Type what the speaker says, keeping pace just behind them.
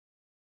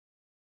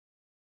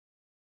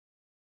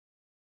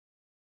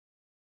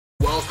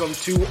welcome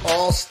to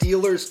All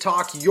Steelers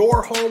Talk,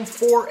 your home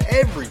for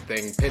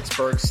everything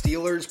Pittsburgh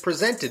Steelers,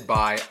 presented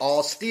by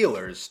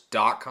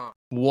allsteelers.com.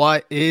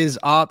 What is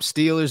up,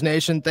 Steelers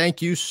Nation? Thank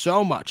you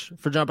so much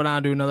for jumping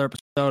on to another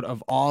episode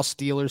of All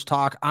Steelers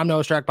Talk. I'm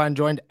Noah Strackbine,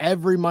 joined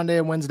every Monday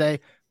and Wednesday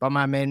by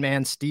my main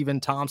man, Steven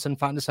Thompson.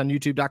 Find us on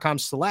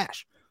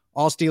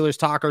youtube.com/All Steelers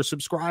Talk or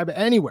subscribe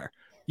anywhere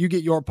you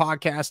get your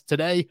podcast.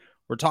 Today,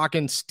 we're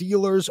talking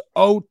Steelers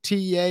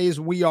OTAs.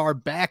 We are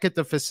back at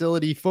the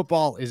facility.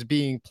 Football is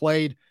being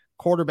played.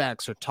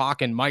 Quarterbacks are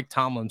talking. Mike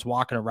Tomlin's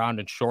walking around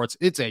in shorts.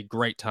 It's a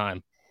great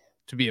time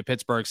to be a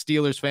Pittsburgh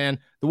Steelers fan.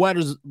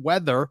 The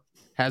weather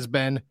has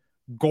been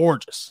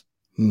gorgeous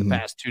the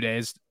past 2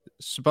 days.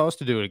 Supposed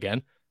to do it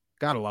again.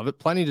 Gotta love it.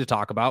 Plenty to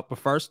talk about. But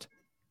first,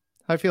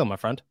 how you feeling, my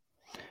friend?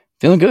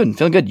 Feeling good.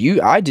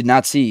 I did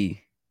not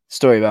see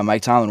story about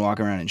Mike Tomlin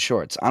walking around in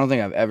shorts. I don't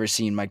think I've ever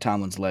seen Mike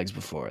Tomlin's legs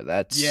before.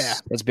 That's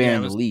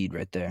bearing the lead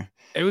right there.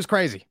 It was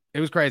crazy.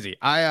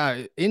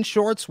 I in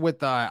shorts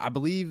with I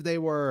believe they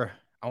were.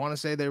 I want to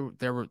say they were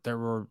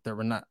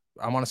not.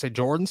 I want to say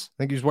Jordans. I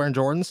think he was wearing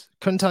Jordans.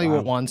 Couldn't tell you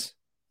what ones.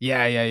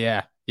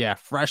 Yeah.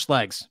 Fresh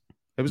legs.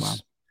 It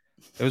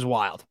was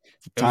wild.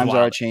 Times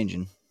are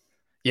changing.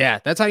 Yeah,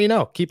 that's how you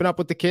know. Keeping up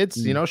with the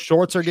kids,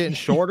 shorts are getting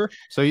shorter.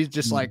 So he's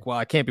just like, well,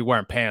 I can't be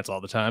wearing pants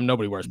all the time.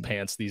 Nobody wears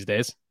pants these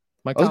days.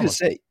 I was going to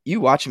say, you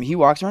watch him. He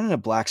walks around in a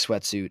black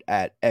sweatsuit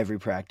at every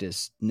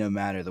practice, no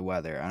matter the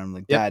weather. I'm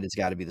like, that has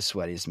got to be the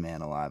sweatiest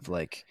man alive.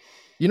 Like,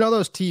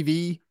 those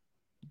TV,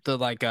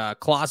 the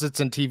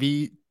closets and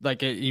TV,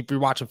 like if you're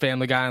watching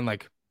Family Guy and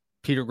like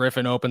Peter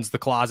Griffin opens the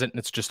closet and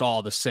it's just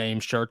all the same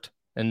shirt.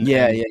 And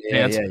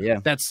pants.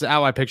 That's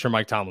how I picture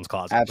Mike Tomlin's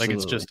closet. Absolutely.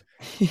 Like it's just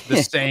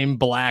the same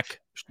black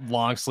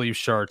long sleeve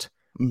shirt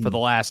for the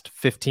last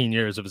 15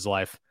 years of his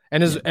life.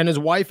 And his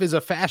wife is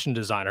a fashion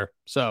designer.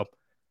 So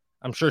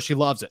I'm sure she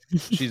loves it.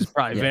 She's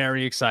probably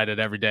very excited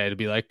every day to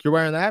be like, you're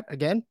wearing that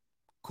again?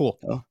 Cool.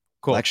 Oh,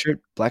 cool. Black shirt,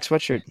 black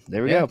sweatshirt.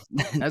 There we go.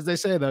 As they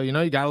say though, you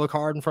got to look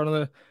hard in front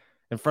of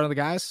the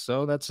guys.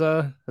 So that's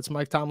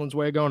Mike Tomlin's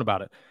way of going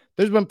about it.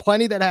 There's been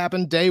plenty that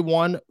happened day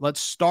one.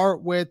 Let's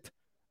start with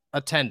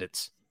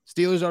attendance.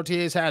 Steelers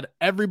OTAs had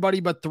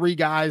everybody but 3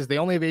 guys. They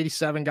only have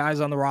 87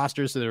 guys on the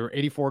roster, so there were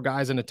 84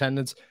 guys in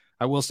attendance.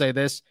 I will say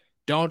this: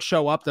 don't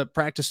show up. The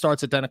practice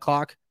starts at 10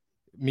 o'clock.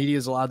 Media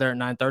is allowed there at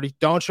 9:30.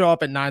 Don't show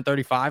up at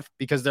 9:35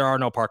 because there are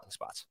no parking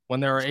spots. When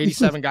there are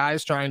 87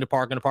 guys trying to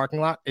park in a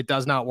parking lot, it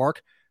does not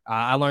work.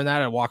 I learned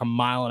that. I walk a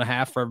mile and a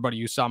half for everybody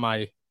who saw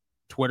my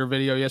Twitter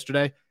video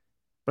yesterday,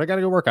 but I got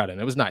to go work out in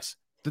it. It was nice.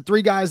 The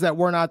 3 guys that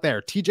were not there: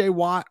 TJ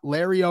Watt,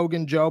 Larry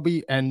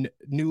Ogunjobi, and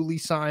newly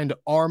signed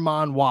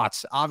Armon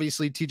Watts.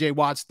 Obviously, TJ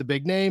Watt's the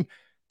big name.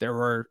 There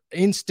were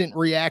instant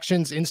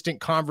reactions,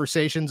 instant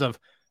conversations of,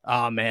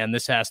 oh, man,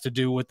 this has to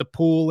do with the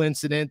pool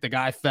incident. The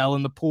guy fell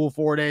in the pool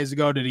 4 days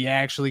ago. Did he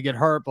actually get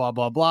hurt? Blah,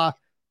 blah, blah.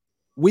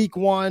 Week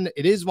 1,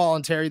 it is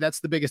voluntary.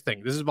 That's the biggest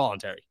thing. This is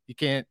voluntary. You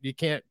can't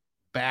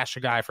bash a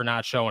guy for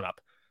not showing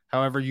up.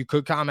 However, you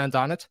could comment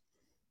on it.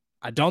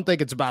 I don't think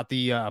it's about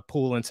the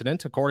pool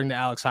incident. According to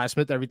Alex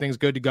Highsmith, everything's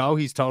good to go.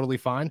 He's totally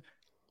fine.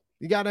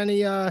 You got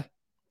any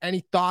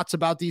thoughts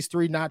about these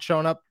 3 not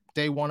showing up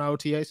day 1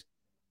 OTAs?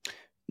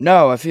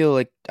 No, I feel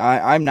like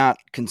I'm not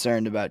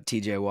concerned about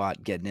TJ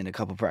Watt getting in a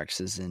couple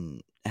practices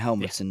in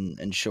helmets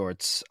and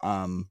shorts.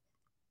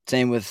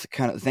 Same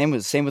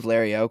with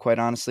Larry O, quite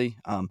honestly.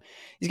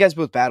 These guys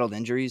both battled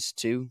injuries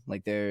too.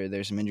 Like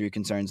there's some injury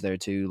concerns there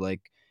too.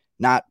 Like,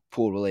 not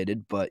pool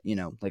related, but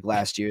like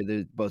last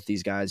year, both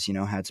these guys,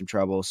 had some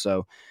trouble.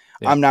 So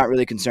I'm not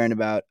really concerned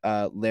about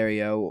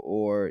Larry O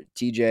or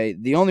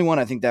TJ. The only one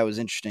I think that was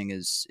interesting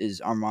is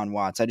Armon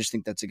Watts. I just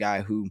think that's a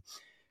guy who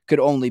could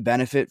only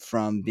benefit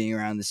from being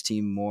around this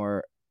team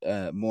more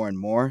and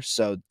more.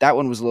 So that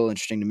one was a little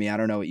interesting to me. I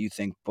don't know what you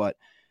think, but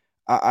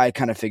I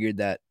kind of figured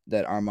that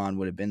Armon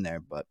would have been there.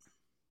 But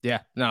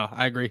yeah, no,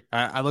 I agree.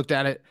 I looked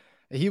at it.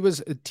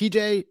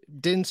 TJ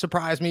didn't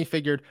surprise me.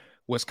 Figured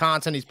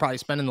Wisconsin, he's probably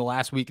spending the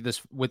last week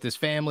with his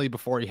family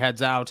before he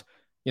heads out.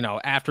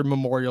 After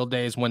Memorial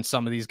Days, when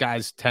some of these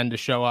guys tend to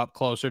show up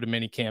closer to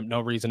minicamp. No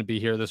reason to be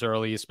here this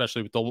early,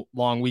 especially with the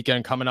long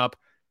weekend coming up.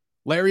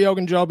 Larry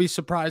Ogunjobi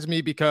surprised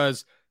me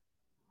because,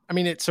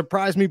 it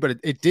surprised me, but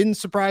it didn't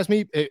surprise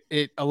me.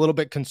 It a little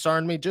bit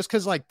concerned me just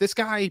because, like, this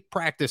guy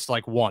practiced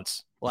like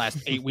once last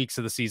 8 weeks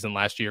of the season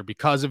last year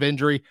because of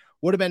injury.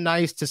 Would have been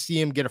nice to see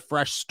him get a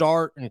fresh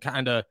start and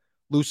kind of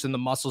loosen the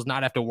muscles,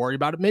 not have to worry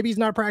about it. Maybe he's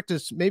not a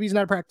practice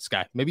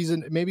guy. Maybe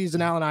he's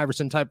an Allen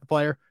Iverson type of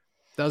player.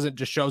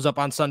 Just shows up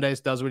on Sundays,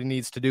 does what he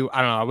needs to do.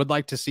 I don't know. I would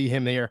like to see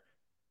him here.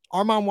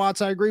 Armon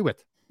Watts, I agree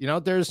with.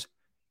 There's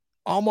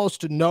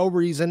almost no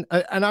reason,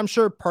 and I'm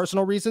sure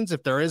personal reasons,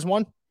 if there is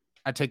one,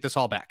 I take this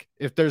all back.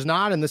 If there's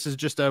not, and this is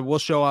just we'll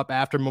show up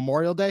after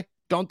Memorial Day,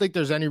 don't think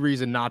there's any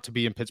reason not to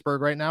be in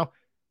Pittsburgh right now.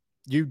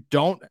 You're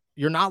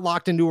not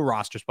locked into a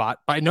roster spot.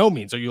 By no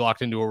means are you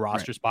locked into a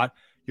roster spot.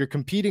 You're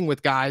competing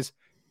with guys,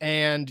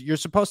 and you're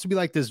supposed to be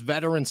like this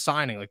veteran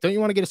signing. Like, don't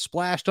you want to get a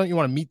splash? Don't you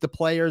want to meet the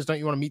players? Don't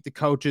you want to meet the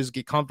coaches,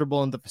 get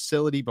comfortable in the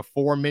facility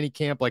before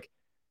minicamp? Like,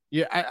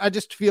 I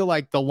just feel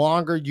like the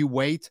longer you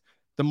wait,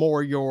 the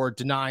more you're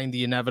denying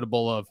the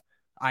inevitable of,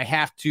 I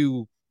have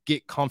to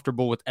get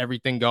comfortable with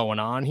everything going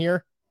on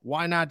here.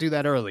 Why not do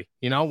that early?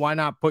 Why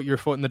not put your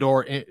foot in the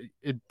door?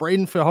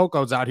 Braden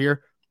Fajoko's out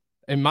here.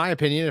 In my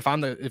opinion, if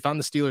I'm the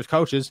Steelers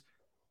coaches,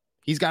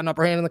 he's got an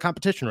upper hand in the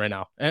competition right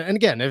now. And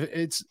again, if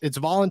it's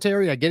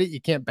voluntary, I get it.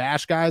 You can't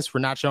bash guys for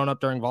not showing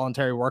up during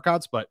voluntary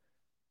workouts, but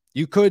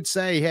you could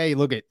say, hey,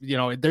 look at,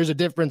 there's a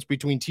difference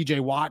between TJ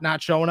Watt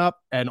not showing up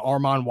and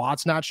Armon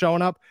Watts not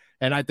showing up.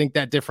 And I think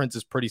that difference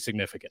is pretty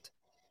significant.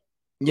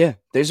 Yeah,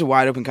 there's a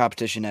wide open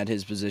competition at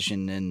his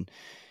position, and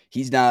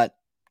he's not,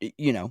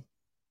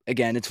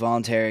 again, it's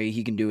voluntary.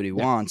 He can do what he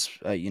wants,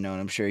 and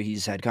I'm sure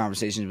he's had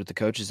conversations with the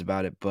coaches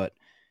about it, but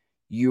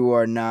you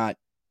are not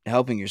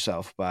helping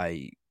yourself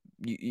by,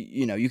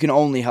 you can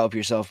only help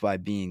yourself by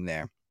being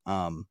there.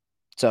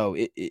 So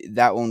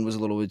that one was a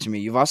little weird to me.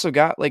 You've also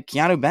got like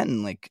Keanu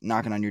Benton, like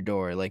knocking on your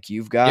door. Like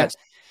you've got,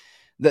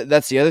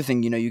 that's the other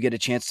thing, you get a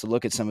chance to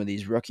look at some of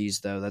these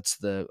rookies though. That's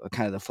the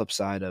kind of the flip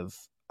side of,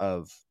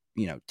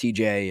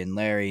 TJ and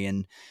Larry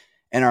and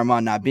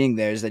Armon not being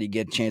there, is that you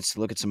get a chance to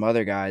look at some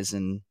other guys.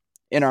 And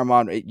in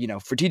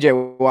Armon, for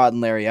TJ Watt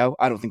and Larry O,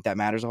 I don't think that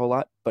matters a whole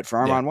lot. But for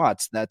Armon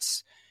Watts,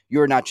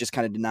 you're not just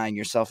kind of denying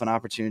yourself an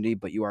opportunity,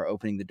 but you are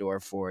opening the door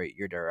for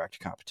your direct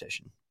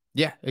competition.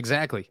 Yeah,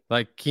 exactly.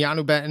 Like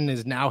Keanu Benton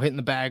is now hitting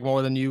the bag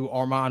more than you.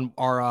 Braden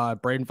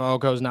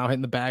Fajoko is now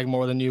hitting the bag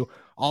more than you.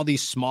 All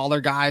these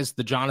smaller guys,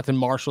 the Jonathan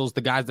Marshalls,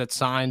 the guys that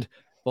signed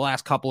the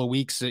last couple of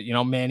weeks,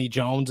 Manny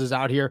Jones is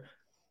out here.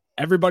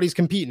 Everybody's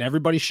competing.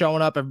 Everybody's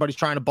showing up. Everybody's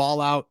trying to ball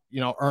out,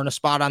 earn a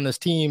spot on this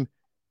team.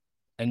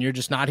 And you're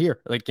just not here.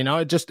 Like,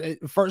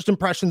 first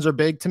impressions are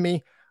big to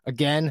me.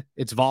 Again,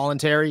 it's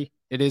voluntary.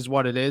 It is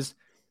what it is.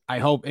 I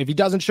hope if he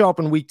doesn't show up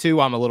in week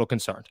 2, I'm a little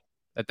concerned.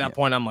 At that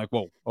point, I'm like,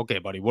 whoa, okay,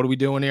 buddy, what are we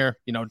doing here?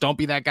 Don't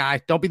be that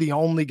guy. Don't be the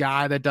only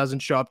guy that doesn't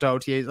show up to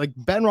OTAs. Like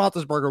Ben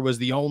Roethlisberger was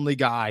the only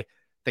guy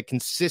that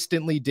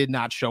consistently did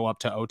not show up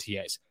to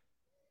OTAs.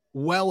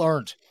 Well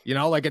earned.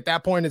 Like at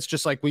that point, it's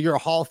just like, well, you're a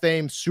Hall of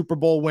Fame Super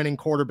Bowl winning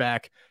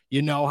quarterback.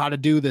 You know how to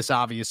do this,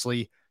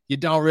 obviously. You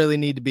don't really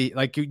need to be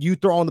like you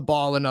throwing the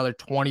ball another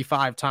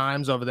 25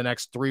 times over the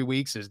next 3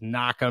 weeks is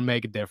not going to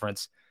make a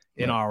difference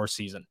in our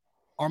season.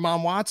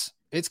 Armon Watts,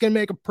 it's going to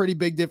make a pretty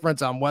big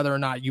difference on whether or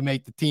not you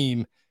make the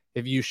team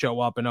if you show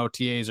up in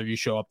OTAs or you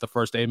show up the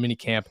first day of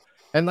minicamp.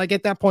 And like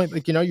at that point,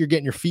 like, you're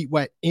getting your feet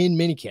wet in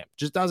minicamp.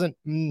 Just doesn't,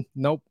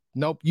 nope.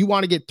 You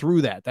want to get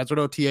through that. That's what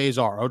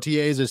OTAs are.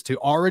 OTAs is to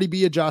already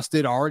be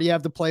adjusted, already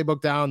have the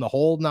playbook down, the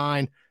whole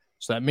 9,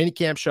 so that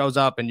minicamp shows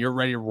up and you're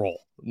ready to roll.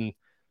 And,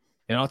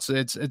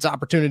 it's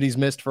opportunities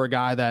missed for a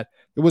guy that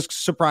it was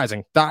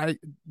surprising. I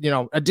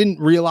didn't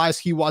realize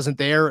he wasn't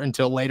there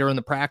until later in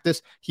the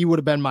practice. He would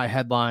have been my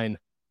headline,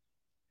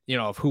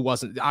 of who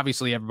wasn't.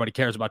 Obviously, everybody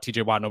cares about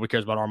TJ Watt. Nobody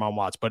cares about Armon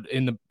Watts. But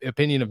in the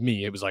opinion of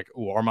me, it was like,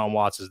 Armon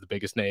Watts is the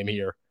biggest name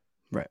here,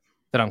 right?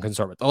 That I'm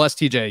concerned with. Unless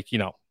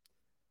TJ,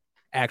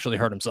 actually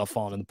hurt himself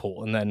falling in the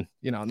pool, and then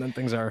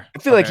things are. I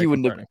feel like he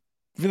wouldn't have.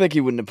 I feel like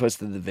he wouldn't have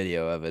posted the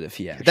video of it if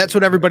he actually. That's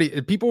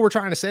what people were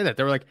trying to say. That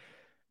they're like,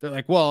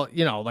 well,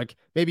 like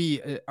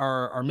maybe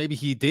or maybe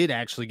he did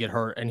actually get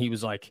hurt, and he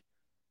was like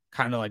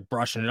kind of like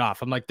brushing it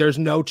off. I'm like, there's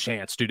no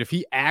chance, dude. If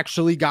he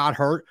actually got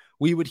hurt,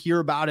 we would hear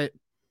about it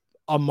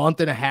a month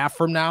and a half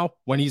from now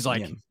when he's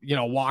like,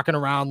 walking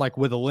around like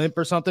with a limp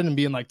or something and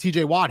being like,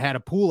 TJ Watt had a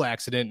pool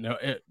accident,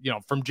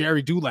 from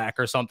Jerry Dulac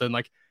or something.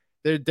 Like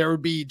there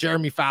would be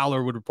Jeremy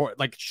Fowler would report,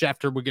 like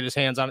Schefter would get his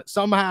hands on it.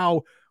 Somehow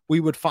we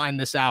would find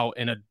this out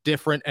in a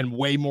different and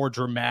way more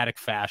dramatic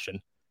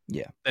fashion.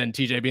 Yeah. Than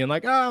TJ being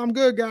like, oh, I'm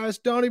good, guys.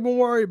 Don't even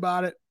worry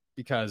about it.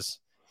 Because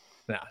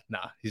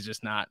he's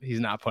just not. He's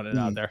not putting it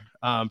out there.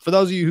 For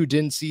those of you who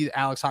didn't see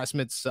Alex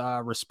Highsmith's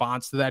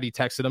response to that, he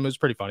texted him. It was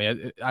pretty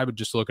funny. I would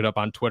just look it up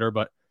on Twitter,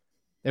 but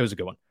it was a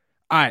good one.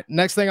 All right,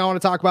 next thing I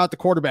want to talk about, the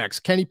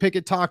quarterbacks. Kenny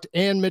Pickett talked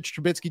and Mitch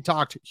Trubisky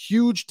talked.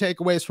 Huge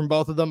takeaways from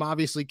both of them.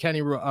 Obviously,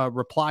 Kenny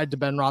replied to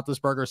Ben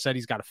Roethlisberger, said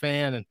he's got a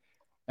fan and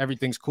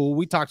everything's cool.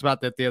 We talked about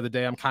that the other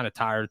day. I'm kind of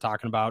tired of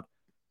talking about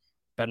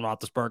Ben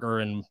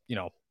Roethlisberger and,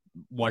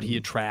 what he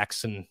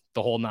attracts and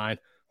the whole 9.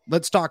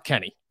 Let's talk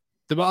Kenny.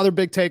 The other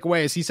big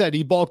takeaway is he said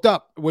he bulked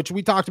up, which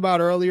we talked about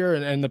earlier,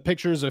 and the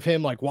pictures of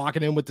him like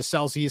walking in with the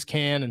Celsius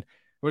can and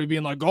really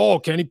being like, oh,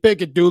 Kenny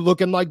Pickett, dude,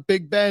 looking like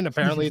Big Ben.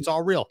 Apparently it's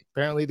all real.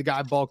 Apparently the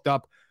guy bulked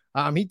up.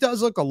 He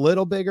does look a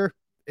little bigger.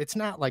 It's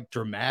not like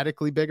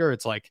dramatically bigger.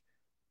 It's like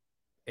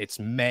it's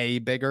May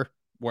bigger.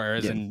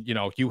 Whereas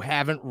you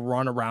haven't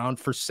run around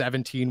for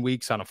 17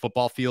 weeks on a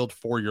football field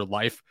for your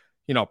life,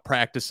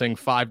 practicing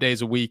 5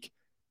 days a week.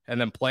 And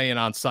then playing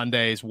on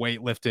Sundays,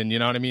 weightlifting, you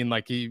know what I mean?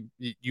 Like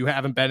you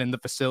haven't been in the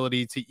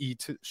facility to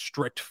eat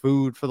strict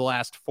food for the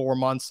last 4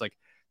 months. Like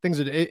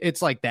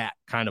it's like that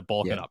kind of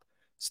bulking up.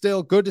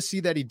 Still good to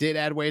see that he did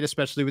add weight,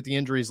 especially with the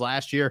injuries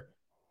last year.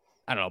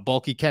 I don't know,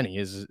 bulky Kenny.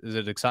 Is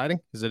it exciting?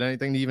 Is it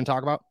anything to even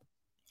talk about?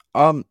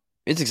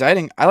 It's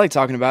exciting. I like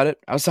talking about it.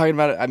 I was talking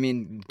about it. I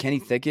mean, Kenny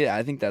Pickett.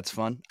 I think that's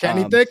fun.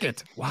 Kenny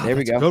Pickett. Wow, there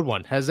we go. A good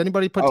one. Has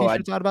anybody put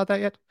t-shirts out about that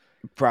yet?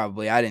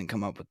 Probably. I didn't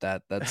come up with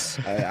that. That's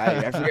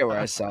I forget where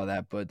I saw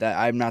that, but that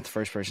I'm not the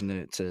first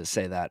person to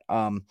say that.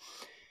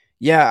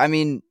 Yeah, I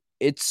mean,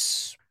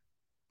 it's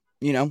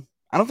I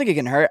don't think it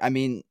can hurt. I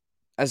mean,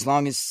 as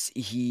long as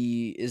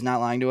he is not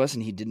lying to us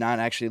and he did not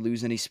actually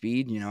lose any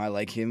speed, I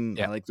like him.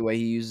 I Yeah. like the way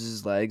he uses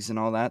his legs and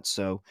all that.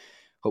 So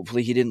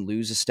hopefully he didn't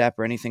lose a step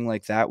or anything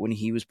like that when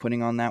he was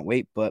putting on that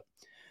weight. But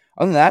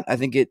other than that, I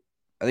think it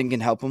can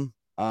help him.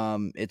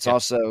 It's Yeah.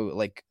 also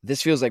like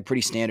this feels like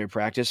pretty standard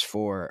practice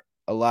for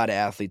a lot of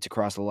athletes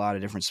across a lot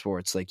of different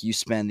sports. Like you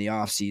spend the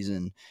off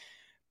season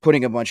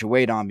putting a bunch of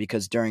weight on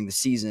because during the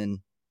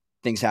season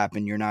things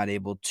happen. You're not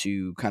able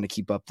to kind of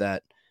keep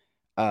that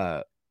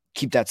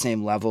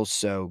same level.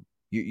 So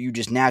you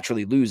just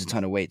naturally lose a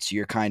ton of weight. So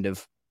you're kind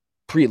of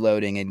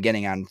preloading and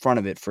getting out in front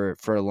of it for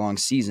a long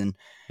season.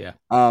 Yeah.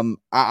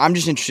 I'm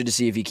just interested to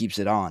see if he keeps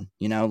it on,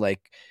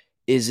 like,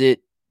 is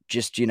it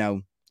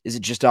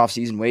just off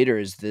season weight, or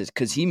is this,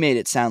 cause he made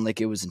it sound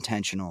like it was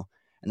intentional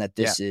and that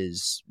this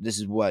is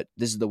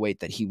the weight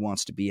that he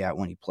wants to be at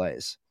when he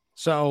plays.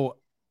 So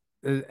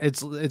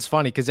it's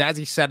funny because as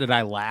he said it,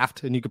 I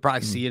laughed, and you could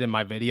probably see it in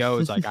my video.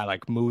 It's like I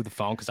moved the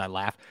phone because I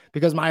laughed,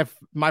 because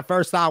my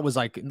first thought was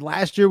like,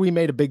 last year we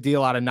made a big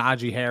deal out of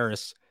Najee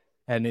Harris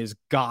and his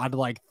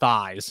godlike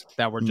thighs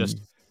that were just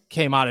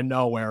came out of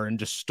nowhere and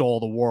just stole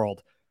the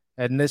world.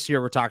 And this year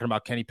we're talking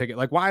about Kenny Pickett.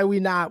 Like, why are we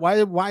not?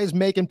 Why is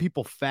making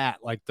people fat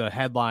like the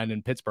headline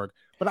in Pittsburgh?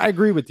 But I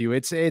agree with you.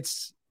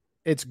 It's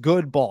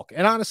good bulk,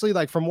 and honestly,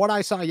 like from what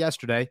I saw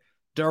yesterday,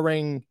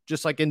 during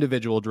just like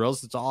individual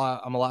drills, that's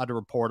all I'm allowed to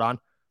report on.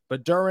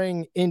 But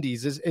during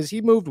indies, is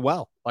he moved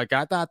well? Like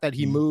I thought that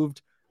he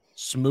moved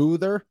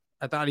smoother.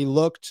 I thought he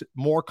looked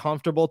more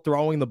comfortable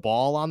throwing the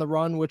ball on the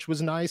run, which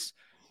was nice.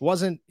 It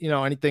wasn't,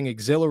 anything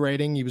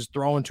exhilarating. He was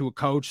throwing to a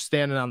coach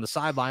standing on the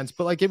sidelines,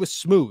 but like it was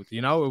smooth,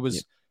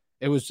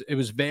 it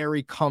was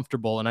very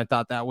comfortable. And I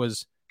thought that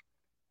was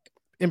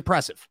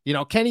impressive.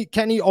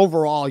 Kenny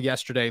overall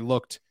yesterday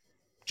looked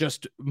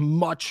just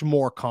much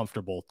more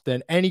comfortable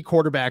than any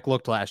quarterback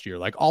looked last year,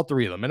 like all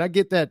three of them. And I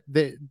get that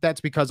that's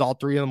because all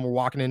three of them were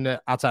walking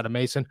into outside of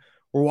Mason.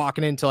 We're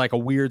walking into like a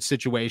weird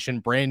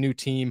situation, brand new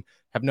team,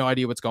 have no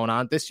idea what's going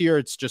on. This year,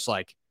 it's just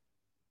like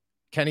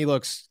Kenny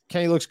looks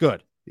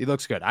good. He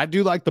looks good. I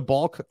do like the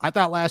bulk. I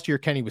thought last year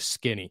Kenny was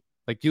skinny.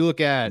 Like you look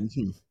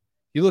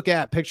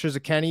at pictures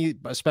of Kenny,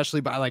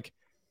 especially by like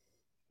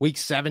week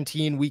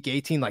 17, week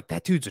 18, like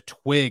that dude's a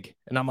twig.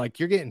 And I'm like,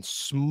 you're getting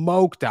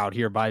smoked out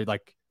here by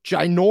like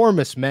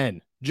ginormous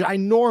men,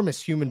 ginormous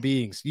human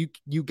beings.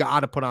 You got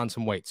to put on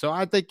some weight. So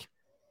I think,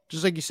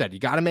 just like you said, you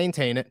got to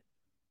maintain it.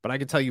 But I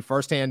can tell you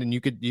firsthand, and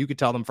you could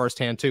tell them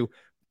firsthand too,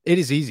 it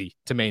is easy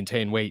to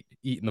maintain weight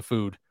eating the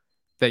food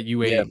that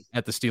you ate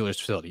at the Steelers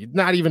facility.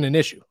 Not even an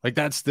issue. Like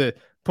that's the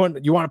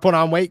point. You want to put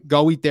on weight,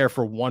 go eat there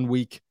for 1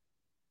 week.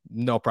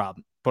 No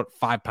problem. Put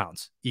 5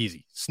 pounds,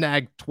 easy.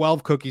 Snag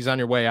 12 cookies on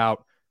your way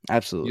out.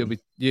 Absolutely.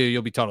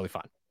 You'll be totally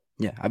fine.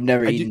 Yeah, I've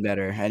never eaten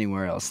better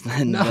anywhere else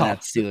than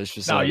that Steelers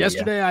facility. No,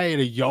 yesterday I ate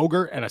a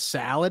yogurt and a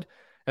salad,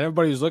 and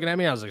everybody was looking at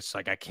me. I was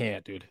like, I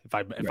can't, dude.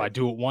 If I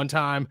do it one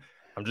time,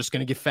 I'm just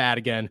gonna get fat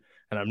again,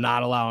 and I'm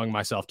not allowing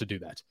myself to do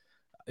that.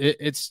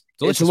 It's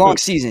a long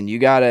season. You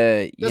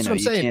gotta. That's what I'm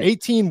saying.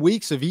 18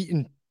 weeks of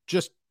eating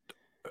just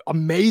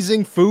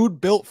amazing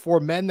food built for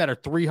men that are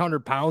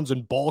 300 pounds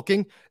and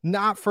bulking,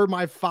 not for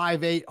my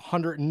 5'8",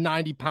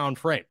 190-pound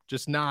frame.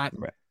 Just not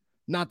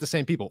the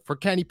same people. For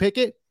Kenny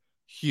Pickett,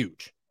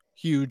 huge.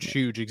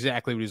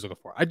 Exactly what he's looking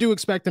for. I do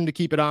expect him to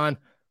keep it on.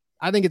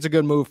 I think it's a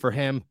good move for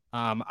him.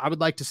 I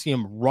would like to see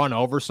him run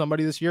over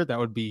somebody this year. That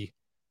would be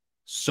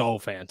so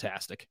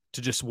fantastic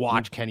to just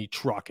watch Kenny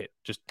truck it.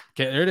 Just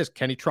there it is.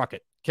 Kenny truck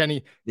it.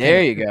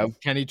 There you go.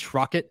 Kenny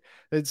truck it.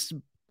 It's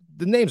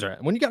the names are,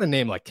 when you got a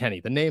name like Kenny,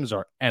 the names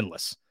are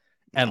endless.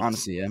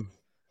 Honestly, yeah.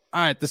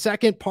 All right. The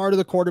second part of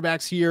the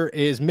quarterbacks here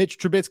is Mitch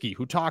Trubisky,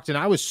 who talked, and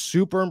I was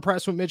super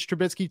impressed with Mitch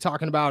Trubisky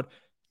talking about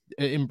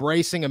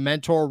embracing a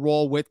mentor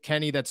role with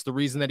Kenny. That's the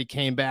reason that he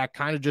came back,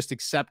 kind of just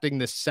accepting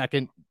the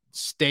second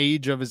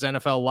stage of his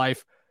NFL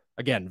life.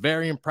 Again,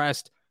 very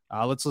impressed.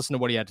 Let's listen to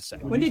what he had to say.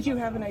 When did you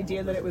have an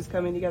idea that it was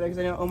coming together? Because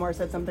I know Omar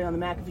said something on the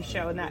McAfee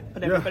show and that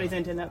put everybody's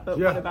into that, but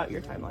what about your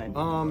timeline?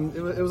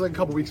 It was like a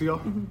couple weeks ago.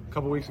 A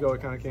couple weeks ago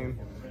it kind of came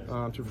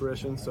to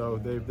fruition. So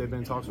they've been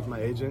in talks with my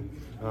agent.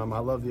 I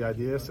love the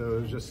idea, so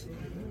it was just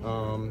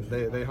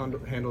they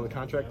handle the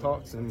contract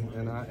talks,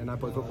 and I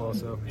play football,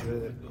 so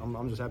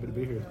I'm just happy to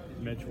be here.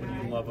 Mitch, what do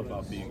you love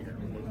about being here?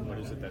 What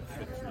is it that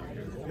fits you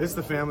here? It's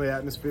the family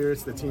atmosphere,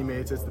 it's the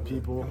teammates, it's the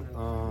people.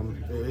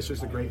 It's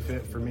just a great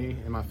fit for me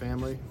and my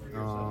family.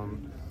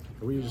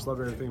 We just love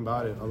everything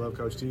about it. I love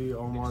Coach T,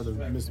 Omar,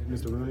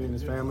 Mr. Rooney and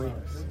his family.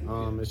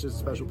 It's just a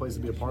special place to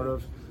be a part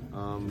of.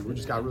 We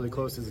just got really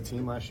close as a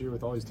team last year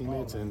with all these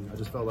teammates, and I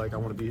just felt like I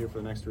want to be here for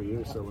the next 3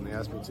 years. So when they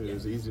asked me to, it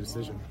was an easy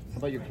decision. How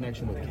about your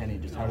connection with Kenny?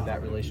 Just how did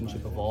that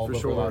relationship evolve for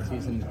over sure. last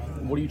season?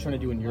 What are you trying to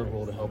do in your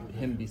role to help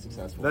him be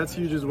successful? That's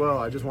huge as well.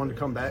 I just wanted to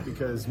come back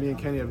because me and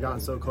Kenny have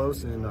gotten so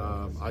close, and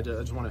I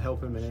just want to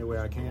help him in any way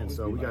I can.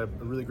 So we got a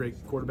really great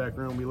quarterback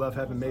room. We love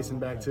having Mason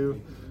back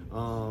too.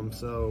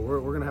 So we're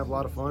going to have a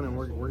lot of fun, and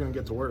we're going to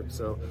get to work.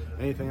 So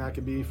anything I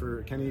could be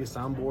for Kenny,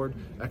 soundboard,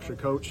 extra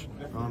coach,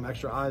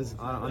 extra eyes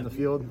on the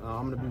field,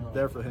 I'm going to be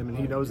there for him, and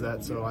he knows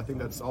that. So I think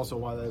that's also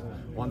why they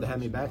wanted to have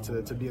me back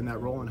to be in that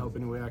role and help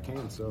any way I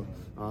can. So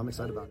I'm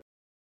excited about it.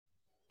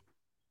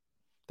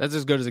 That's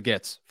as good as it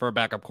gets for a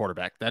backup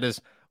quarterback. That is,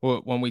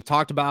 when we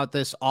talked about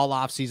this all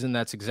offseason,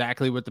 that's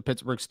exactly what the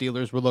Pittsburgh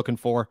Steelers were looking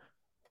for.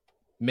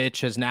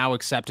 Mitch has now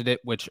accepted it,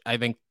 which I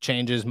think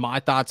changes my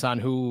thoughts on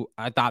who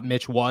I thought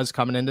Mitch was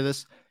coming into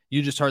this.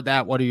 You just heard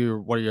that. What are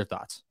your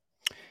thoughts?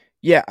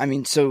 Yeah, I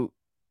mean, so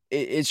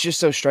it's just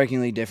so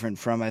strikingly different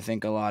from, I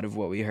think, a lot of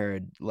what we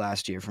heard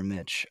last year from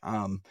Mitch.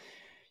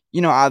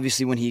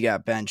 Obviously when he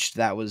got benched,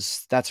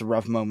 that's a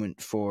rough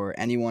moment for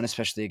anyone,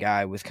 especially a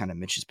guy with kind of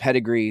Mitch's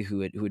pedigree, who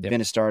had been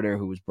a starter,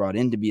 who was brought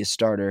in to be a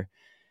starter.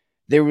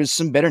 There was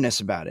some bitterness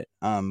about it,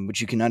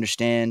 which you can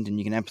understand and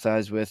you can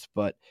empathize with,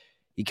 but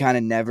he kind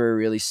of never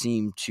really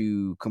seemed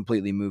to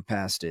completely move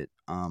past it.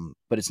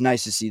 But it's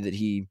nice to see that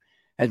he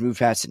has moved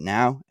past it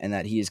now and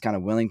that he is kind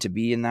of willing to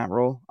be in that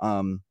role.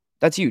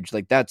 That's huge.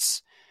 Like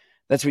that's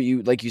what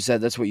you, like you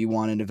said, that's what you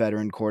want in a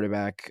veteran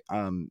quarterback.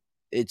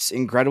 It's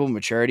incredible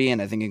maturity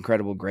and I think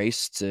incredible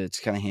grace to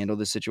kind of handle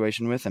this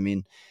situation with. I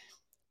mean,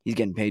 he's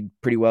getting paid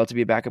pretty well to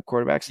be a backup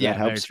quarterback, so that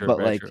helps.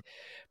 True,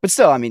 but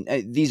still, I mean,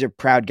 these are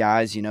proud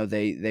guys.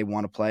 They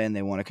want to play and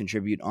they want to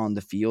contribute on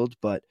the field.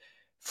 But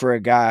for a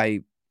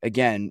guy,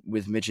 again,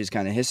 with Mitch's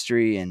kind of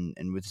history and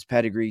with his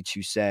pedigree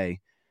to say,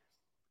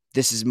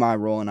 this is my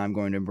role and I'm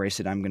going to embrace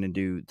it. I'm going to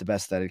do the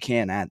best that I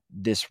can at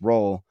this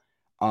role.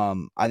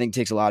 I think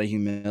takes a lot of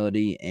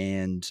humility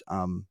and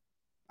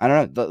I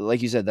don't know,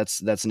 like you said,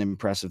 that's an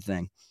impressive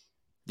thing.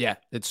 Yeah,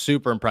 it's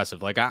super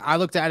impressive. Like I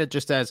looked at it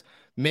just as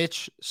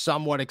Mitch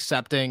somewhat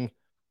accepting,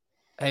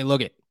 hey,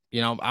 look it,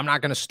 I'm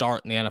not going to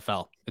start in the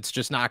NFL. It's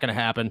just not going to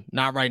happen.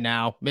 Not right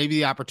now. Maybe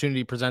the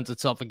opportunity presents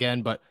itself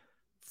again, but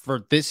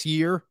for this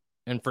year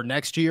and for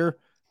next year,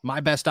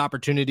 my best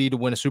opportunity to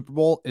win a Super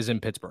Bowl is in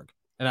Pittsburgh.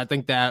 And I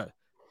think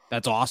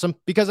that's awesome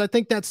because I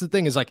think that's the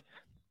thing is like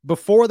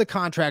before the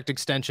contract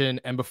extension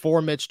and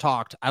before Mitch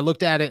talked, I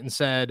looked at it and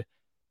said,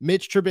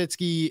 Mitch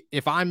Trubisky,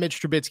 if I'm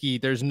Mitch Trubisky,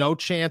 there's no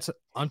chance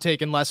I'm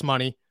taking less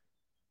money.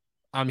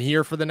 I'm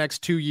here for the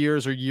next 2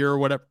 years or year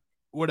or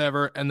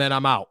whatever, and then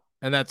I'm out.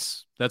 And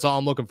that's all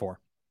I'm looking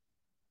for.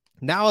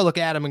 Now I look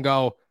at him and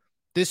go,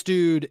 this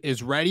dude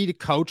is ready to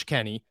coach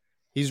Kenny.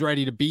 He's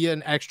ready to be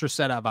an extra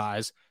set of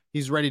eyes.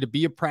 He's ready to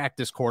be a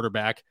practice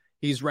quarterback.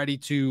 He's ready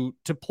to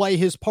play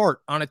his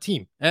part on a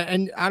team.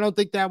 And I don't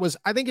think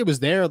I think it was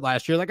there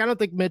last year. Like, I don't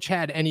think Mitch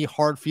had any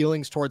hard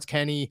feelings towards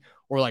Kenny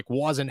or like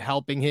wasn't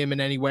helping him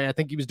in any way. I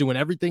think he was doing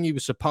everything he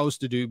was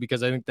supposed to do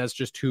because I think that's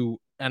just who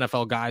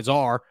NFL guys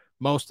are,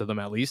 most of them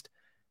at least.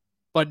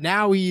 But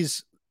now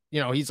he's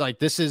like,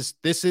 this is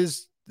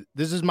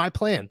my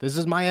plan. This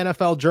is my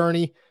NFL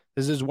journey.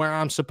 This is where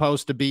I'm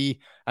supposed to be.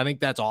 I think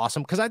that's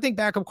awesome because I think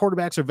backup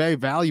quarterbacks are very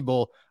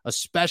valuable,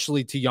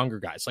 especially to younger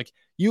guys. Like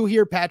you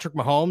hear Patrick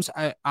Mahomes.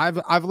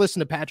 I've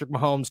listened to Patrick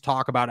Mahomes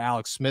talk about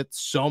Alex Smith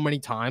so many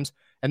times.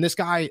 And this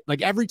guy,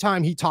 like every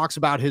time he talks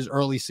about his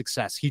early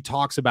success, he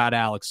talks about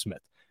Alex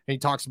Smith and he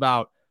talks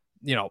about,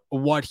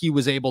 what he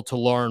was able to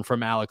learn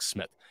from Alex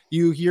Smith.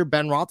 You hear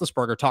Ben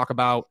Roethlisberger talk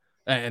about,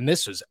 and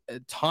this is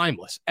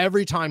timeless.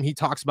 Every time he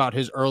talks about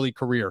his early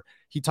career,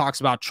 he talks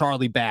about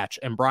Charlie Batch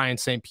and Brian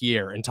St.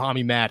 Pierre and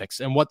Tommy Maddox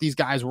and what these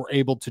guys were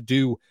able to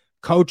do,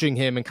 coaching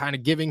him and kind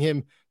of giving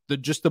him the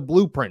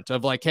blueprint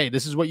of like, hey,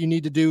 this is what you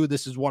need to do.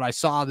 This is what I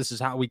saw. This is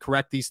how we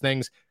correct these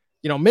things.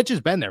 Mitch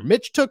has been there.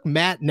 Mitch took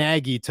Matt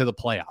Nagy to the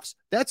playoffs.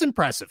 That's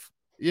impressive.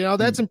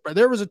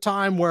 There was a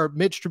time where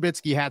Mitch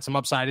Trubisky had some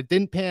upside. It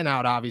didn't pan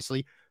out,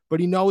 obviously, but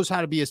he knows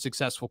how to be a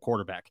successful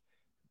quarterback.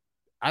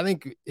 I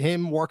think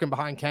him working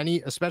behind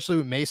Kenny, especially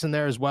with Mason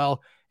there as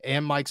well,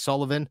 and Mike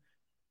Sullivan.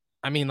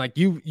 I mean, like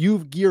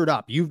you've geared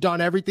up. You've done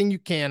everything you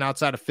can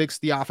outside of fix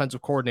the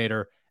offensive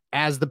coordinator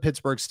as the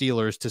Pittsburgh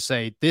Steelers to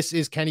say, this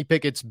is Kenny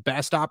Pickett's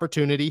best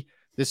opportunity.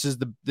 This is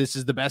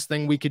the best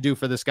thing we could do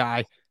for this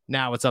guy.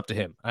 Now it's up to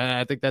him.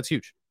 I think that's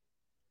huge.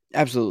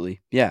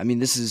 Absolutely. Yeah. I mean,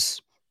 this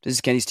is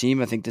Kenny's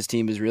team. I think this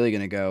team is really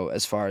going to go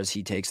as far as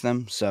he takes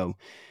them. So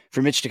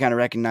for Mitch to kind of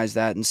recognize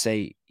that and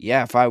say,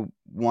 yeah, if I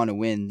want to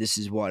win, this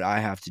is what I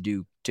have to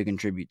do to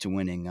contribute to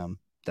winning.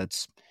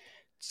 It's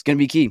going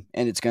to be key.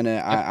 And it's going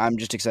to, I'm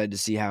just excited to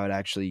see how it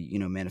actually,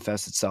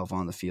 manifests itself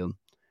on the field.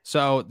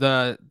 So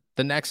the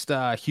next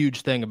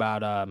huge thing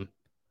about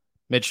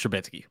Mitch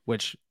Trubisky,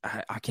 which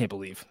I can't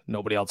believe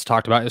nobody else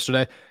talked about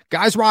yesterday.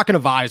 Guy's rocking a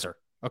visor,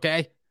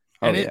 okay?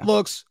 And it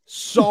looks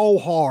so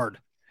hard.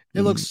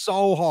 It looks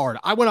so hard.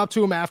 I went up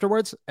to him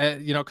afterwards,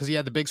 because he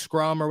had the big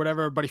scrum or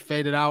whatever. Everybody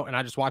faded out, and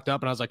I just walked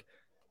up and I was like,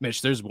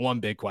 Mitch, there's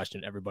one big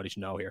question everybody should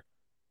know here.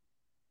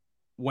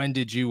 When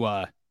did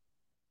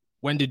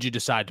you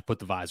decide to put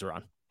the visor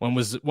on? When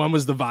was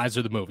the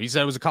visor the move? He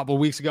said it was a couple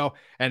of weeks ago,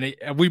 and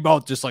we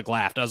both just like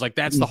laughed. I was like,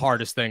 that's the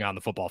hardest thing on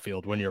the football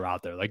field when you're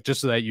out there. Like,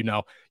 just so that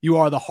you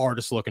are the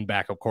hardest looking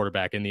backup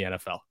quarterback in the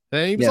NFL.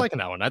 And he was liking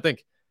that one. I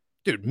think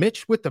dude,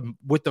 Mitch with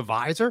the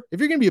visor. If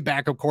you're gonna be a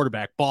backup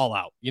quarterback, ball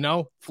out.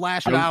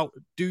 Flash it out.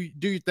 Do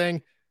your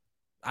thing.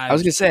 I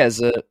was gonna say,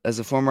 as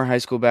a former high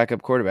school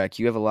backup quarterback,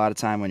 you have a lot of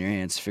time on your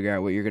hands to figure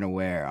out what you're gonna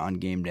wear on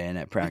game day and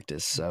at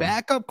practice. So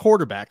backup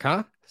quarterback,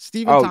 huh?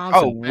 Steven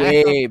Thompson.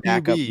 Way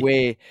backup.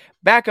 Way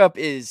backup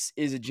is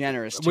a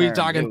generous term. We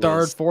talking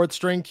third, fourth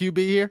string QB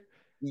here?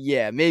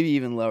 Yeah, maybe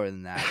even lower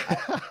than that.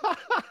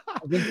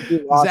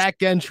 Zach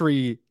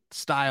Gentry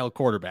style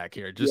quarterback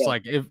here. Just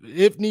like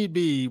if need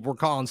be, we're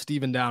calling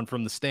Steven down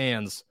from the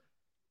stands.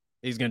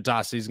 He's gonna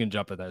toss. He's gonna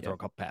jump in there, throw a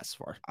couple passes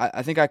for.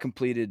 I think I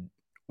completed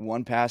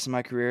one pass in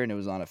my career, and it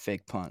was on a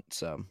fake punt.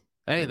 So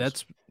hey,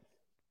 that's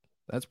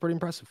pretty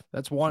impressive.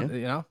 That's one.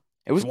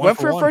 It went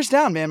for a first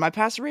down, man. My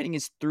passer rating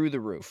is through the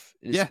roof.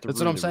 That's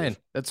what I'm saying.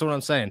 That's what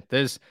I'm saying.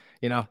 There's,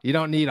 you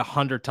don't need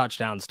 100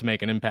 touchdowns to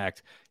make an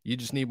impact. You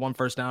just need one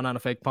first down on a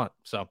fake punt.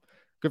 So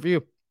good for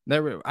you.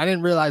 I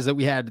didn't realize that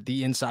we had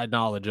the inside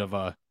knowledge of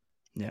a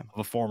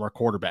former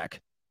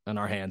quarterback in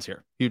our hands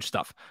here. Huge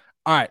stuff.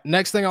 All right.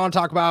 Next thing I want to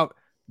talk about,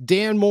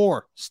 Dan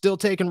Moore still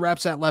taking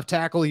reps at left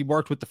tackle. He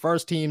worked with the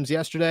first teams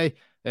yesterday,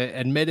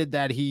 admitted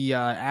that he,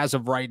 as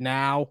of right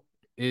now,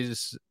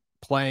 is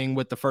playing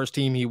with the first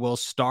team. He will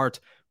start,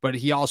 but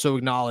he also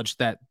acknowledged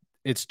that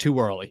it's too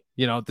early.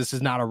 This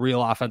is not a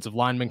real offensive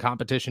lineman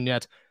competition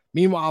yet.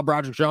 Meanwhile,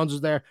 Broderick Jones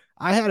was there.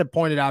 I had it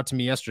pointed out to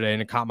me yesterday,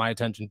 and it caught my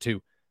attention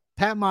too.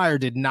 Pat Meyer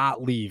did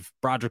not leave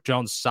Broderick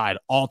Jones' side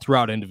all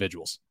throughout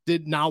individuals.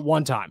 Did not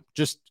one time.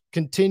 Just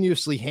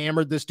continuously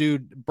hammered this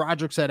dude.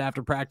 Broderick said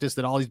after practice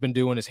that all he's been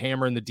doing is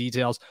hammering the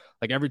details.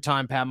 Like every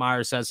time Pat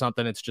Meyer says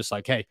something, it's just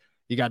like, hey,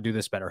 you got to do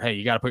this better. Hey,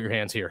 you got to put your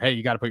hands here. Hey,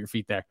 you got to put your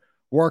feet there.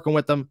 Working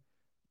with them.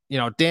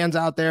 Dan's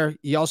out there.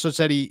 He also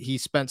said he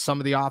spent some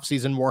of the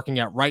offseason working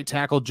at right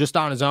tackle just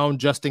on his own,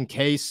 just in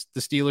case the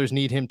Steelers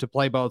need him to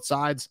play both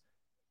sides.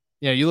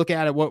 You look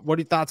at it, what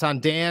are your thoughts on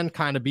Dan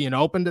kind of being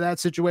open to that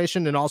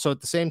situation and also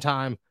at the same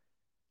time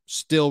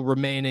still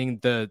remaining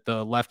the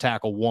left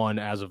tackle one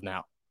as of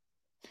now?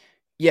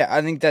 Yeah,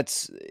 I think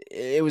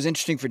it was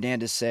interesting for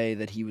Dan to say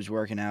that he was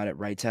working out at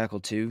right tackle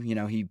too.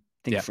 He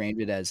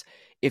framed it as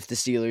if the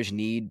Steelers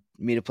need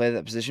me to play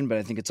that position, but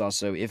I think it's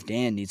also if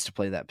Dan needs to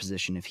play that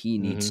position, if he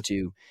needs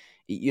to,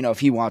 if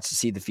he wants to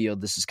see the field,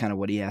 this is kind of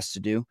what he has to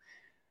do.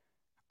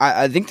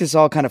 I think this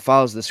all kind of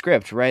follows the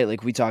script, right?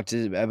 Like we talked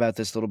about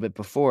this a little bit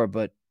before,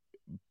 but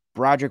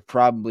Broderick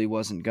probably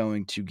wasn't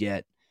going to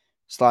get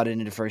slotted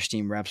into first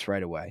team reps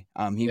right away.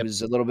 He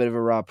was a little bit of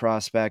a raw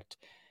prospect.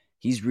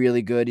 He's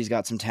really good. He's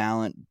got some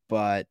talent,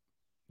 but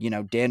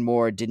Dan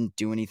Moore didn't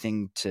do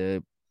anything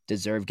to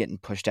deserve getting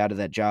pushed out of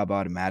that job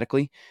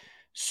automatically.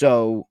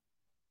 So,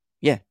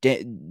 yeah,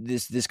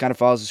 this kind of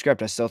follows the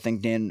script. I still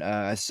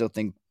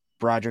think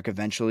Broderick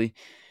eventually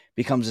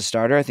becomes a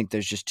starter. I think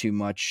there's just too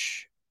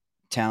much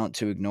talent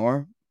to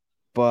ignore.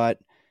 But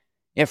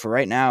yeah, for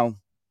right now,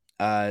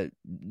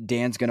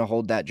 Dan's going to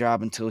hold that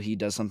job until he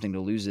does something to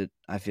lose it,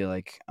 I feel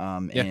like.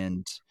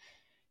 And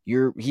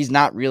he's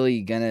not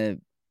really going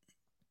to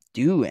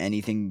do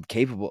anything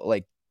capable.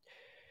 Like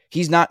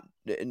he's not.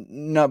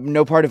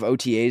 No part of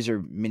OTAs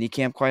or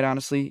minicamp, quite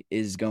honestly,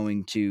 is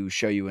going to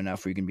show you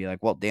enough where you can be like,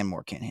 well, Dan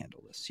Moore can't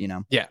handle this,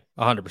 Yeah,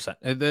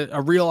 100%.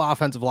 A real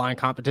offensive line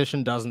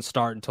competition doesn't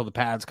start until the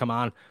pads come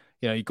on.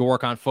 You can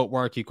work on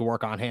footwork, you can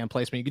work on hand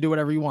placement, you can do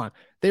whatever you want.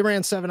 They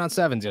ran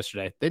 7-on-7s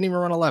yesterday. They didn't even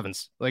run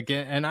 11s.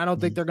 And I don't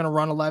think they're going to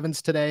run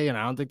 11s today, and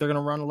I don't think they're going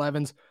to run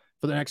 11s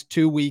for the next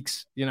 2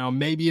 weeks.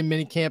 Maybe in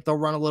minicamp they'll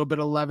run a little bit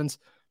of 11s,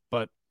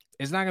 but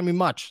it's not going to be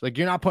much. Like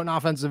you're not putting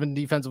offensive and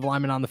defensive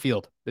linemen on the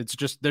field. It's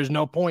just, there's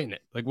no point in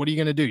it. Like, what are you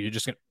going to do? You're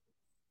just going to,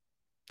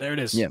 there it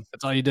is. Yeah.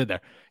 That's all you did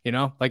there.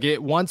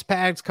 Once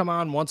Pags come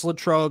on, once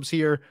Latrobe's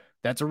here,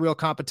 that's a real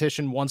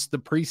competition. Once the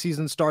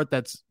preseason start,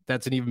 that's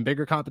an even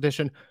bigger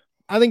competition.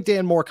 I think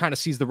Dan Moore kind of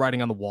sees the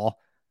writing on the wall.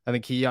 I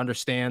think he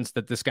understands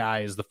that this guy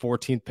is the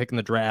 14th pick in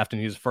the draft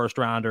and he's a first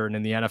rounder. And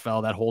in the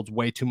NFL, that holds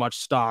way too much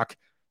stock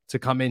to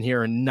come in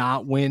here and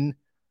not win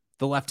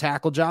the left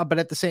tackle job. But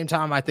at the same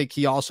time, I think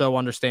he also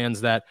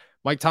understands that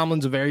Mike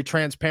Tomlin's a very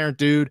transparent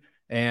dude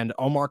and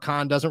Omar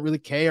Khan doesn't really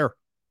care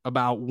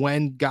about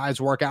when guys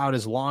work out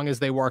as long as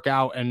they work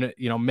out. And,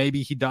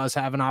 maybe he does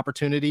have an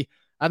opportunity.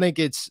 I think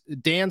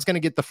Dan's going to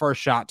get the first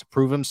shot to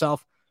prove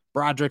himself.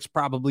 Broderick's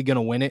probably going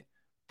to win it,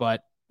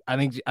 but I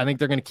think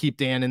they're going to keep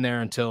Dan in there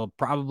until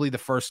probably the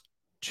first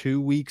 2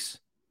 weeks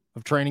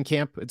of training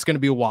camp. It's going to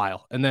be a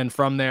while. And then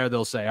from there,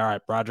 they'll say, all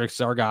right, Broderick's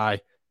our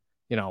guy.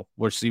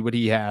 We'll see what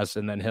he has,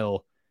 and then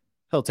he'll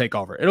take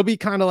over. It'll be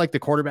kind of like the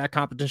quarterback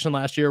competition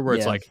last year where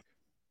it's like,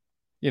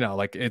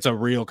 it's a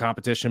real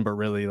competition, but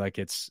really like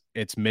it's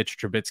Mitch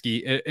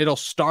Trubisky. It'll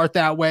start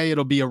that way.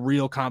 It'll be a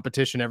real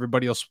competition.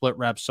 Everybody will split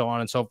reps, so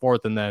on and so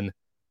forth. And then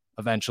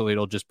eventually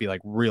it'll just be like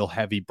real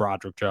heavy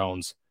Broderick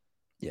Jones,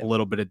 a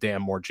little bit of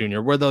Dan Moore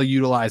Jr., where they'll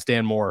utilize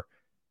Dan Moore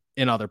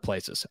in other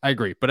places. I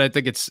agree. But I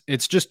think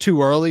it's just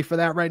too early for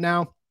that right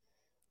now.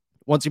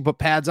 Once you put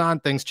pads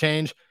on, things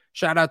change.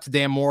 Shout out to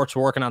Dan Moore to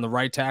working on the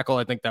right tackle.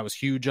 I think that was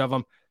huge of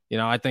him.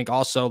 I think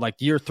also like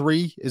year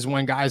 3 is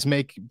when guys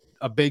make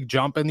a big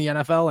jump in the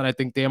NFL. And I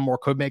think Dan Moore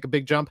could make a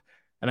big jump.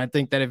 And I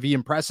think that if he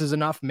impresses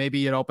enough,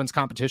 maybe it opens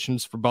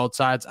competitions for both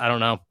sides. I don't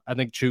know. I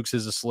think Chooks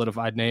is a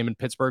solidified name in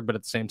Pittsburgh, but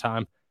at the same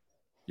time,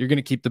 you're going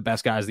to keep the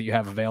best guys that you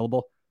have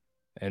available.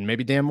 And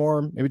maybe Dan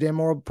Moore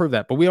will prove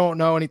that. But we don't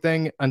know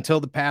anything until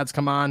the pads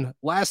come on.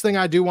 Last thing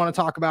I do want to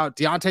talk about,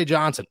 Diontae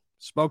Johnson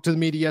spoke to the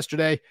media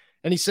yesterday,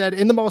 and he said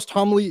in the most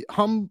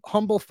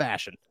humble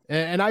fashion.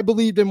 And I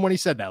believed him when he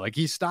said that. Like,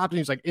 he stopped and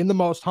he was like, in the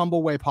most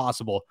humble way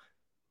possible,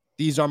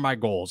 these are my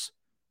goals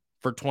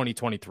for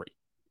 2023.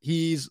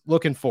 He's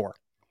looking for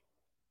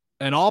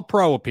an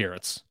all-pro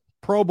appearance,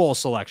 Pro Bowl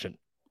selection,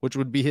 which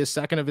would be his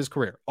second of his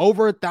career,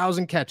 over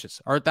 1,000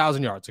 catches, or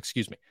 1,000 yards,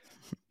 excuse me.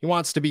 He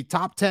wants to be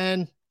top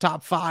 10,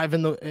 top 5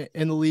 in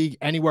the league,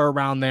 anywhere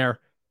around there.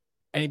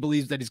 And he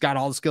believes that he's got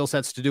all the skill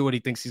sets to do it. He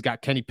thinks he's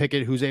got Kenny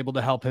Pickett, who's able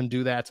to help him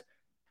do that.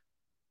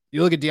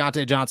 You look at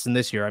Diontae Johnson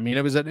this year. I mean,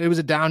 it was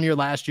a down year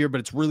last year, but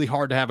it's really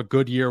hard to have a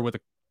good year with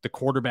the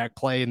quarterback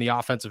play and the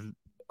offensive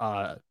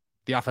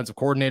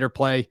coordinator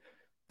play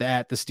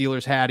that the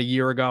Steelers had a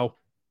year ago.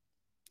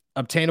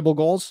 Obtainable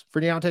goals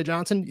for Diontae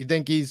Johnson? You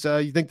think you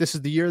think this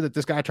is the year that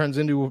this guy turns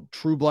into a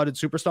true-blooded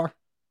superstar?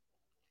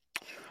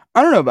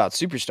 I don't know about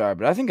superstar,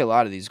 but I think a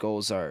lot of these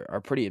goals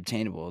are pretty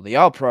obtainable. The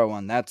All-Pro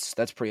one, that's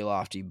pretty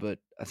lofty, but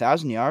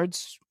 1,000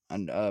 yards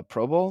and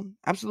Pro Bowl,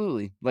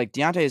 absolutely. Like,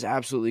 Diontae is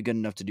absolutely good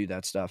enough to do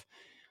that stuff.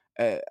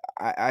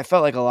 I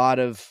felt like a lot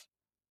of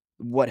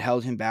what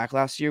held him back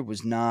last year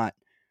was not,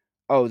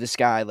 oh, this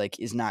guy like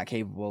is not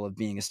capable of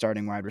being a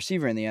starting wide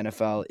receiver in the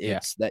NFL.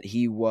 It's that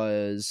he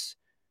was,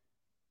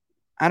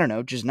 I don't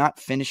know, just not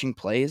finishing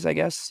plays, I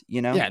guess,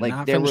 like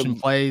not finishing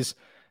plays,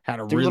 had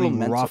a really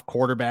rough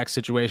quarterback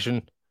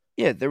situation.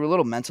 Yeah, there were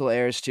little mental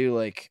errors too.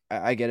 Like,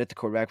 I get it, the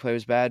quarterback play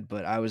was bad,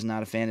 but I was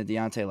not a fan of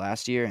Diontae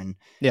last year, and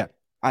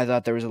I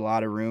thought there was a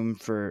lot of room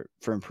for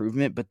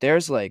improvement. But there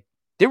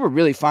were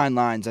really fine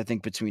lines, I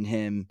think, between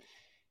him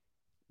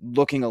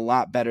looking a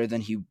lot better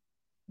than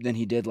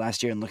he did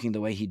last year and looking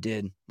the way he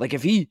did. Like,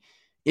 if he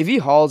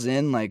hauls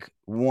in like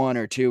 1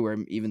 or 2 or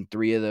even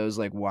 3 of those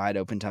like wide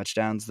open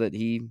touchdowns that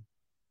he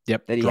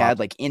had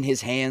like in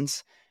his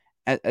hands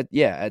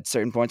at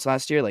certain points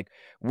last year, like,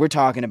 we're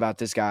talking about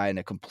this guy in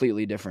a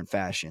completely different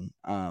fashion.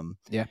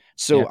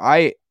 So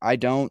I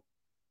don't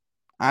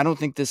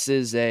think this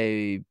is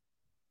too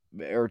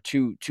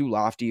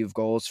lofty of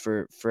goals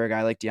for a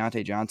guy like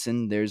Diontae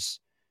Johnson. There's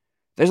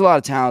a lot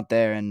of talent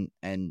there,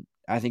 and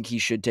I think he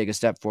should take a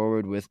step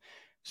forward with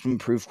some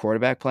improved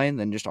quarterback play, and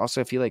then just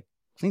also, I feel like,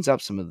 cleans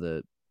up some of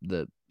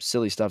the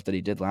silly stuff that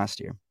he did last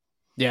year.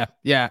 Yeah,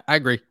 I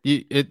agree.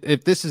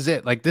 If this is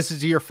it, like, this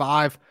is year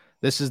 5,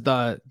 this is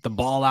the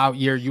ball out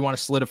year. You want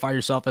to solidify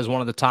yourself as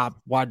one of the top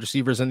wide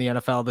receivers in the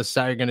NFL. This is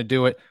how you're going to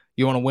do it.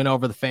 You want to win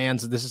over the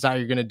fans. This is how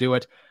you're going to do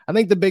it. I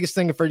think the biggest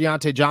thing for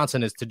Diontae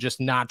Johnson is to just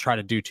not try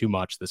to do too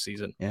much this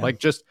season. Yeah. Like,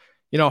 just,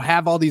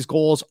 have all these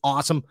goals.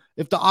 Awesome.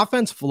 If the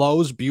offense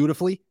flows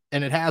beautifully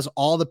and it has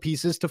all the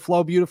pieces to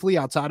flow beautifully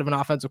outside of an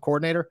offensive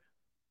coordinator,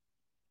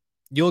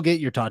 you'll get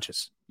your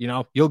touches.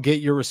 You'll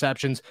get your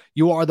receptions.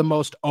 You are the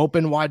most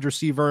open wide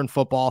receiver in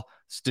football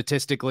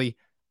statistically.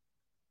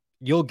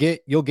 You'll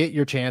get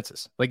your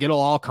chances. Like, it'll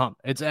all come.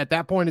 It's at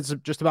that point, it's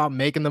just about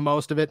making the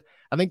most of it.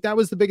 I think that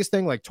was the biggest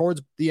thing. Like,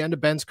 towards the end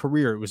of Ben's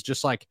career, it was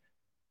just like,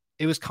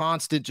 it was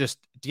constant, just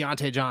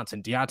Diontae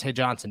Johnson.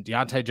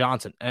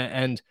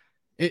 And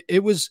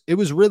it was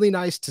really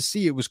nice to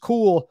see. It was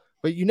cool,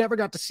 but you never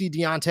got to see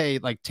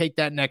Diontae like take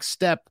that next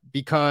step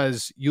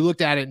because you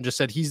looked at it and just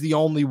said, he's the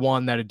only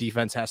one that a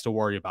defense has to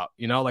worry about.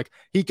 Like,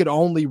 he could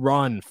only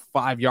run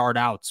 5-yard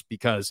outs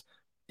because,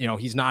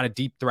 he's not a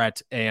deep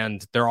threat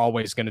and they're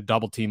always going to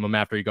double team him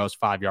after he goes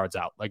 5 yards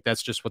out. Like,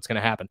 that's just what's going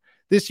to happen.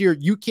 This year,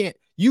 you can't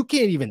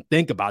even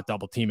think about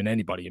double teaming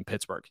anybody in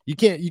Pittsburgh. You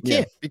can't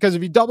because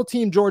if you double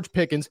team George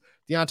Pickens,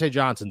 Diontae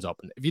Johnson's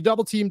open. If you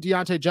double team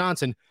Diontae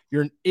Johnson,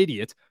 you're an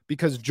idiot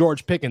because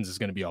George Pickens is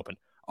going to be open.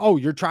 Oh,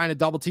 you're trying to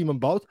double team them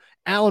both?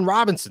 Allen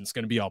Robinson's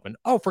going to be open.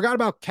 Oh, forgot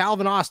about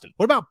Calvin Austin.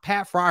 What about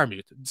Pat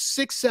Freiermuth?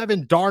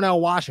 6'7"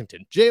 Darnell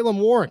Washington. Jaylen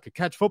Warren could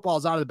catch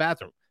footballs out of the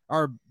backfield.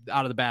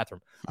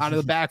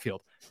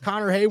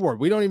 Connor Hayward,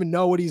 we don't even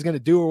know what he's going to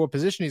do or what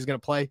position he's going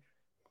to play,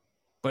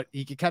 but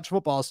he could catch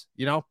footballs.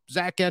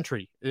 Zach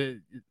Gentry,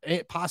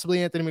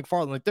 possibly Anthony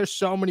McFarland. Like, there's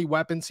so many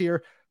weapons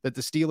here that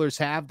the Steelers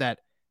have that,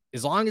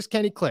 as long as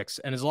Kenny clicks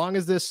and as long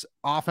as this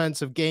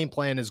offensive game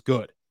plan is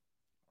good,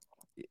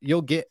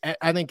 you'll get.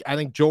 I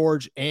think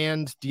George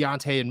and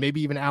Diontae and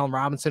maybe even Allen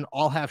Robinson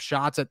all have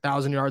shots at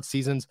 1,000-yard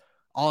seasons,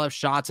 all have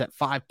shots at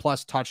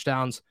 5+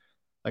 touchdowns.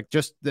 Like,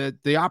 just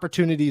the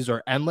opportunities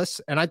are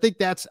endless. And I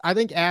think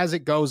as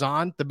it goes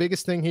on, the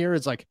biggest thing here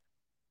is, like,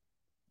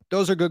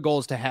 those are good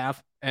goals to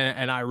have.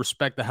 And I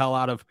respect the hell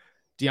out of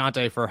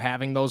Diontae for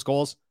having those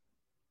goals.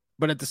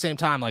 But at the same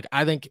time, like,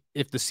 I think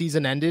if the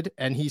season ended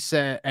and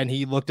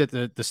he looked at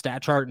the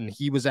stat chart and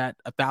he was at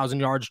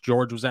 1,000 yards,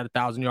 George was at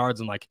 1,000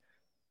 yards, and like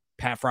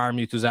Pat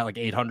Freiermuth was at like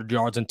 800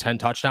 yards and 10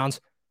 touchdowns,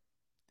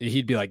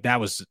 he'd be like, that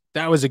was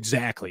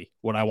exactly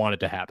what I wanted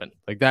to happen.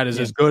 Like, that is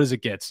as good as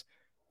it gets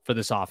for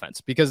this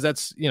offense, because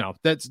that's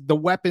the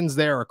weapons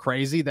there are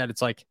crazy that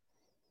it's like,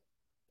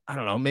 I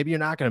don't know, maybe you're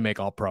not going to make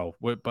all pro,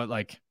 but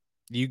like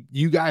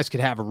you guys could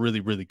have a really,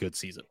 really good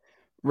season.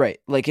 Right.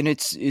 Like, and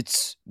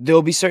it's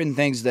there'll be certain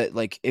things that,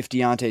 like, if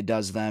Deontay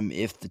does them,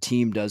 if the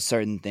team does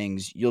certain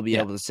things, you'll be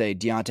able to say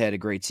Deontay had a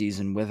great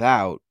season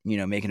without,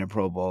 making a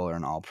Pro Bowl or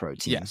an all pro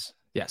team.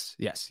 Yes.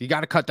 You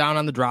got to cut down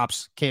on the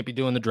drops. Can't be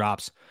doing the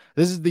drops.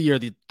 This is the year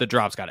the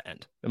drops got to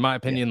end. In my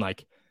opinion,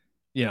 like,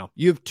 you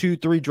have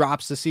 2-3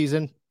 drops this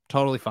season.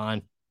 Totally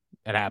fine.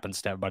 It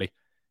happens to everybody.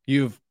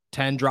 You have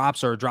 10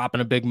 drops or a drop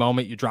in a big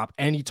moment. You drop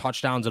any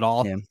touchdowns at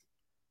all. Yeah.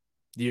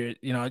 You're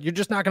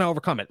just not going to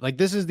overcome it. Like,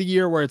 this is the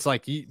year where it's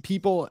like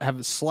people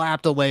have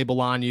slapped a label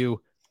on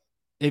you.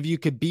 If you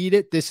could beat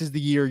it, this is the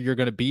year you're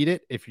going to beat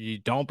it. If you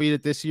don't beat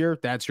it this year,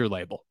 that's your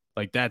label.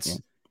 Like, that's,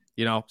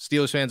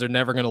 Steelers fans are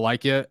never going to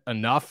like you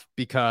enough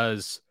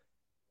because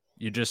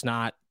you're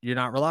not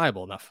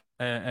reliable enough.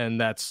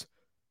 And that's,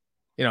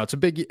 it's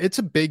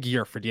a big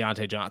year for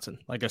Deontay Johnson,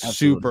 like a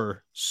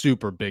super,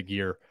 super big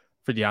year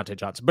for Deontay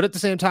Johnson. But at the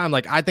same time,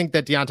 like, I think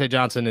that Deontay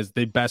Johnson is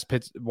the best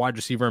wide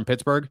receiver in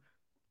Pittsburgh.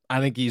 I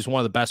think he's one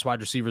of the best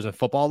wide receivers in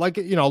football, like,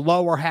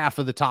 lower half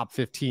of the top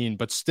 15,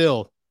 but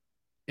still,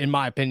 in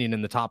my opinion,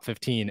 in the top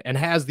 15, and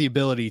has the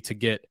ability to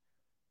get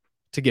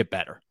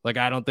better. Like,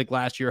 I don't think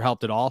last year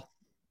helped at all,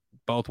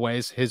 both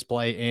ways, his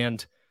play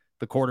and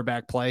the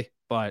quarterback play.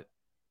 But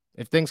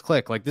if things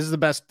click, like, this is the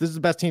best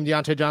team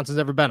Deontay Johnson's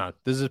ever been on.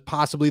 This is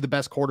possibly the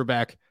best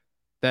quarterback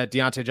that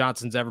Deontay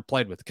Johnson's ever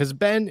played with. Because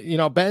Ben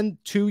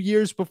 2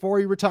 years before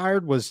he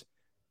retired was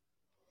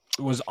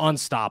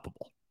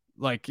unstoppable.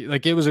 Like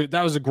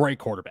that was a great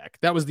quarterback.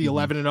 That was the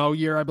 11-0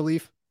 year, I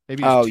believe.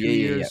 Maybe 2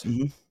 years. Yeah.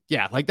 Mm-hmm.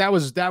 Yeah, like that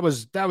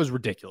was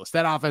ridiculous.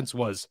 That offense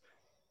was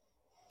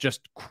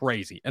just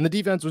crazy, and the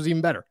defense was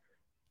even better.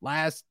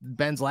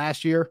 Ben's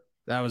last year,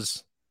 it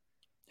was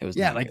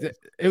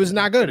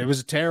not good. It was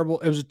a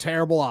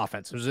terrible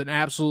offense. It was an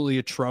absolutely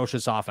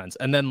atrocious offense.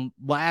 And then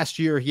last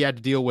year he had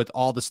to deal with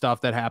all the stuff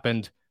that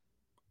happened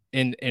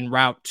in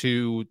route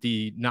to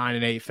the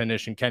 9-8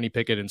 finish and Kenny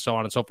Pickett and so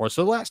on and so forth.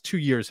 So the last 2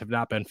 years have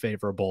not been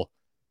favorable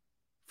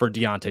for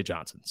Deontay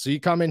Johnson. So you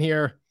come in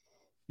here,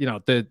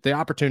 the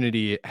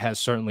opportunity has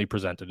certainly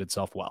presented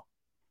itself well.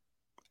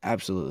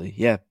 Absolutely.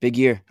 Yeah. Big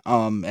year.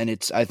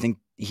 And I think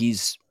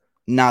he's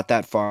not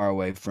that far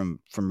away from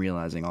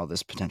realizing all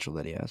this potential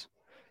that he has.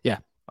 Yeah.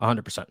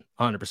 100%.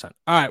 All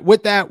right.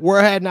 With that,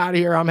 we're heading out of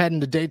here. I'm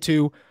heading to day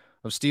 2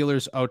 of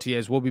Steelers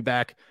OTAs. We'll be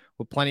back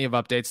with plenty of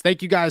updates.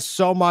 Thank you guys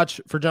so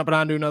much for jumping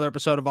on to another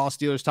episode of All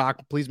Steelers Talk.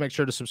 Please make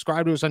sure to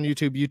subscribe to us on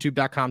YouTube,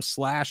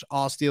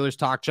 youtube.com/All Steelers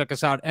Talk. Check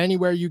us out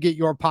anywhere you get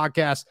your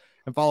podcasts,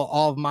 and follow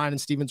all of mine and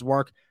Steven's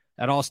work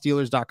at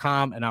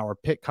allsteelers.com and our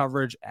pick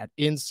coverage at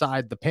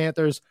Inside the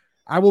Panthers.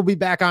 I will be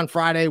back on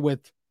Friday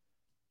with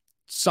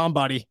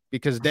somebody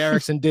because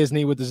Derek's in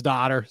Disney with his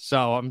daughter.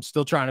 So I'm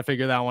still trying to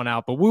figure that one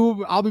out, but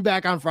I'll be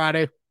back on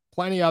Friday.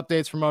 Plenty of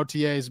updates from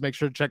OTAs. Make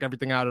sure to check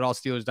everything out at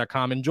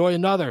allsteelers.com. Enjoy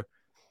another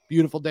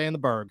beautiful day in the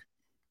Berg.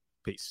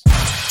 Peace.